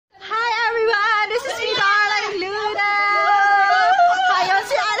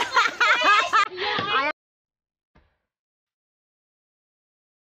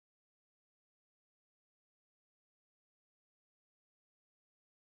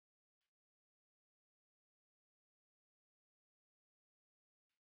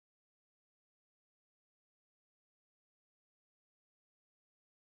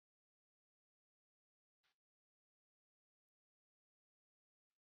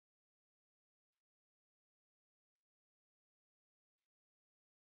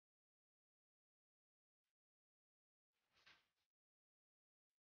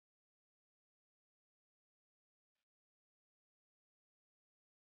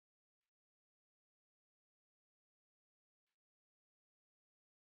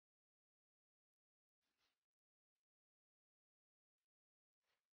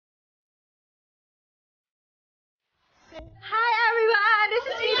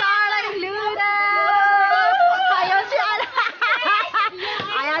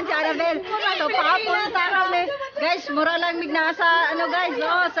mura lang nasa ano guys,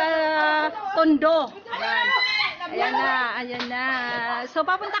 oh, sa Tondo. Ayan na. So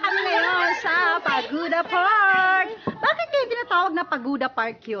papunta kami ngayon sa Pagoda Park. Bakit kayo tinatawag na Pagoda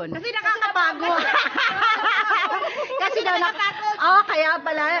Park yun? Kasi nakakapagod. Kasi kaya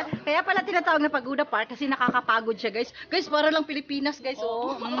pala tinatawag na Pagoda Park kasi nakakapagod siya, guys. Guys, para lang Pilipinas, guys,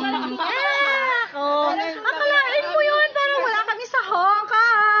 oh. Akalain mo yun, parang wala kami sa Hong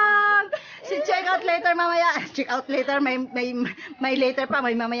Kong. Check out later mamaya. Check out later, may later pa,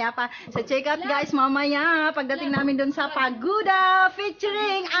 may mamaya pa. So check out guys mamaya pagdating namin dun sa Pagoda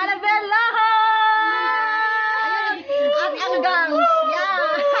featuring Annabelle Luhong at ang gangs. Yeah.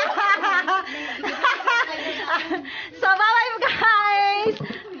 So bye guys.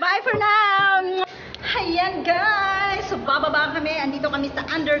 Bye for now. Ayan guys. So bababa kami. Andito kami sa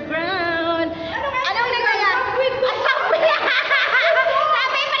underground. Anong nangyayari?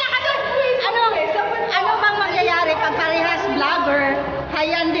 Ano bang mangyayari pag parehas vlogger?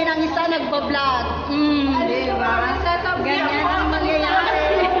 Hayan din ang isa nagbablog. Diba? Ganyan ang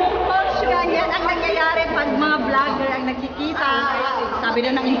mangyayari. Ganyan ang nangyayari pag mga vlogger ang nagkikita. Sabi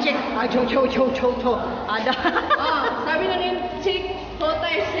na ng chick, cho. Sabi na ng chick,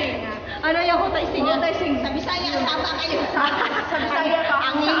 hotay sing. Ano yung hotay sing? Hotay sing. Sa Bisaya, tama kayo. Sa Bisaya pa.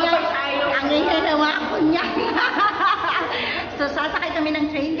 Ang ingay na mga kunya. So, sasakay kami ng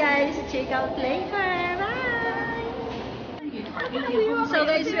train, guys. Check out later. Bye! So,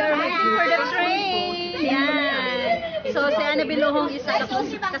 guys, we are waiting for the train. Yan. So, si Annabelle Luhong is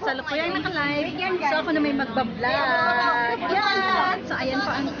kasalukuyang naka-live. So, ako na may magbablog. Yan. So, ayan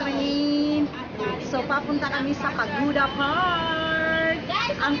pa ang train. So, papunta kami sa Pagoda Park.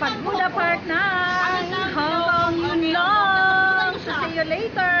 Ang Pagoda Park ng Hongkong, Yuen Long. So, see you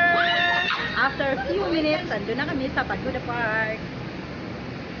later. After a few minutes, andun na kami sa Pagoda Park.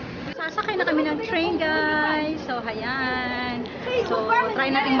 Sasakay na kami ng train, guys. So, hayan. So,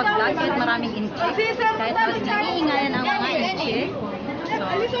 try natin mag-vlog kahit maraming inchik. Kahit mas naiingayan ang mga inchik. So,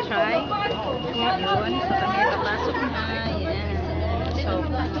 try. Yun. So, kami papasok na. Ayan. So,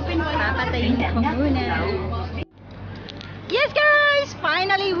 papatayin ko muna. Yes, guys!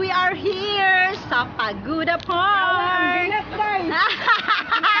 Finally, we are here sa Pagoda Park.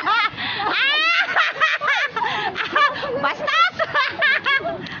 Bastas!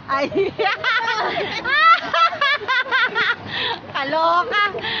 Ay! Kaloka!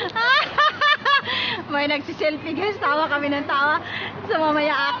 May nagsiselfie guys. Tawa kami ng tawa. So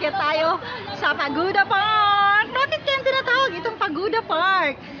mamaya aakyat tayo sa Pagoda Park. Bakit kaya tinatawag itong Pagoda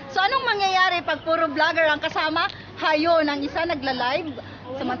Park? So anong mangyayari pag puro vlogger ang kasama? Hayo, ng isa nagla-live.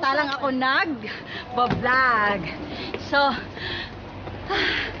 Samantalang ako nag-vlog. So,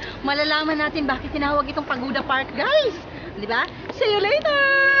 malalaman natin bakit tinawag itong Pagoda Park, guys. Di ba? See you later!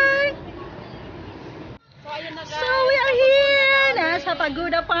 So, we are here sa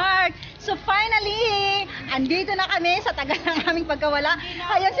Pagoda Park. So, finally, andito na kami sa tagal ng aming pagkawala.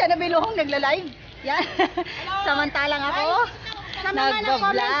 Ayan si Annabelle Luhong nagla-live. Yan. Samantalang ako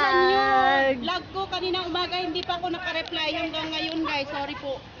nagbablog. Vlog ko kanina umaga, hindi pa ako naka-reply hanggang ngayon, guys. Sorry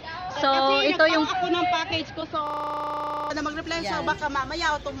po. So, kasi ito yung ako ng package ko, so na mag-reply sa baka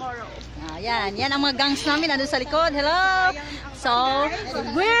mamaya o tomorrow. Yan ang mga gangs namin nandun sa likod. Hello. So,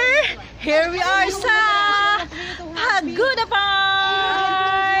 here we are sa Pagoda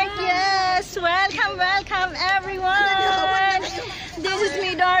Park. Yes, welcome everyone. This is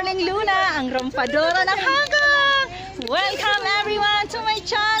me, darling Luna, ang Rampadora ng Hongkong. Welcome everyone to my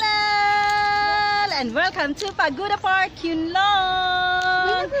channel and welcome to Pagoda Park, Yuen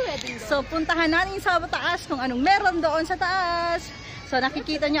Long. So puntahan natin sa taas kung anong meron doon sa taas. So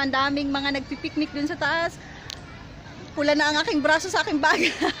nakikita nyo ang daming mga nagpipiknik doon sa taas. Pula na ang aking braso sa aking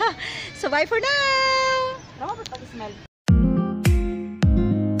bag. So bye for now.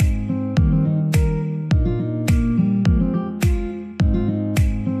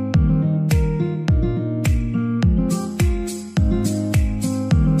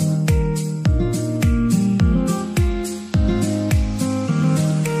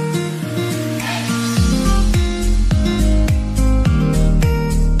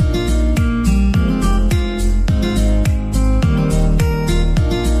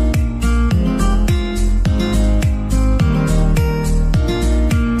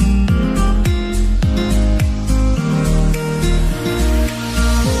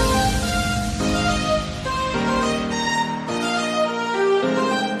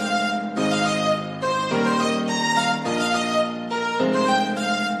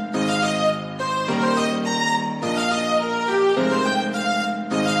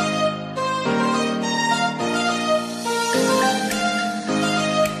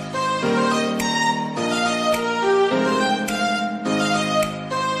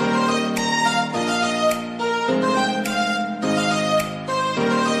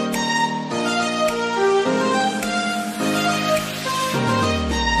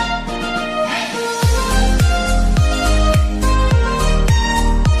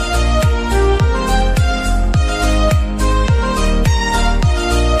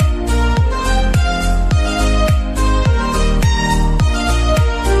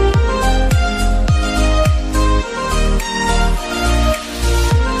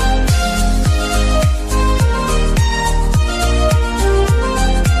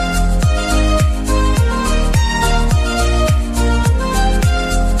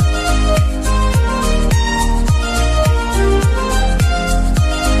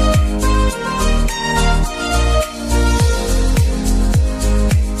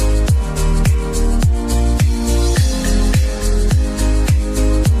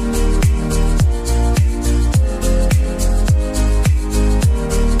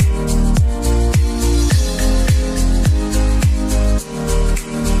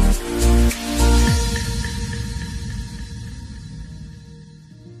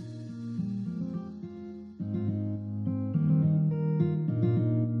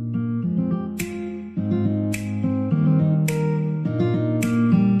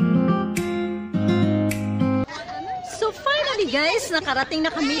 Guys, nakarating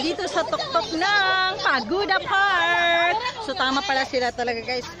na kami dito sa tuktok ng Pagoda Park. So tama pala sila talaga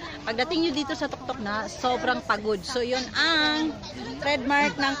guys. Pagdating nyo dito sa tuktok na, sobrang pagod. So yun ang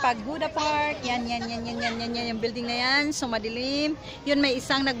trademark ng Pagoda Park. Yan, yung building na yan. So madilim. Yun, may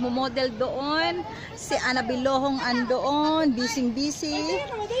isang nagmo-model doon. Si Annabelle Luhong andoon. Busy.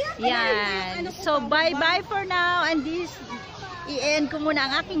 Yan. So bye-bye for now. And this, i-end ko muna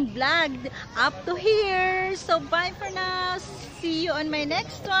ang aking vlog up to here. So bye for now. See you on my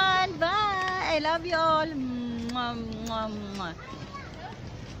next one. Bye. I love you all. Mwah, mwah, mwah.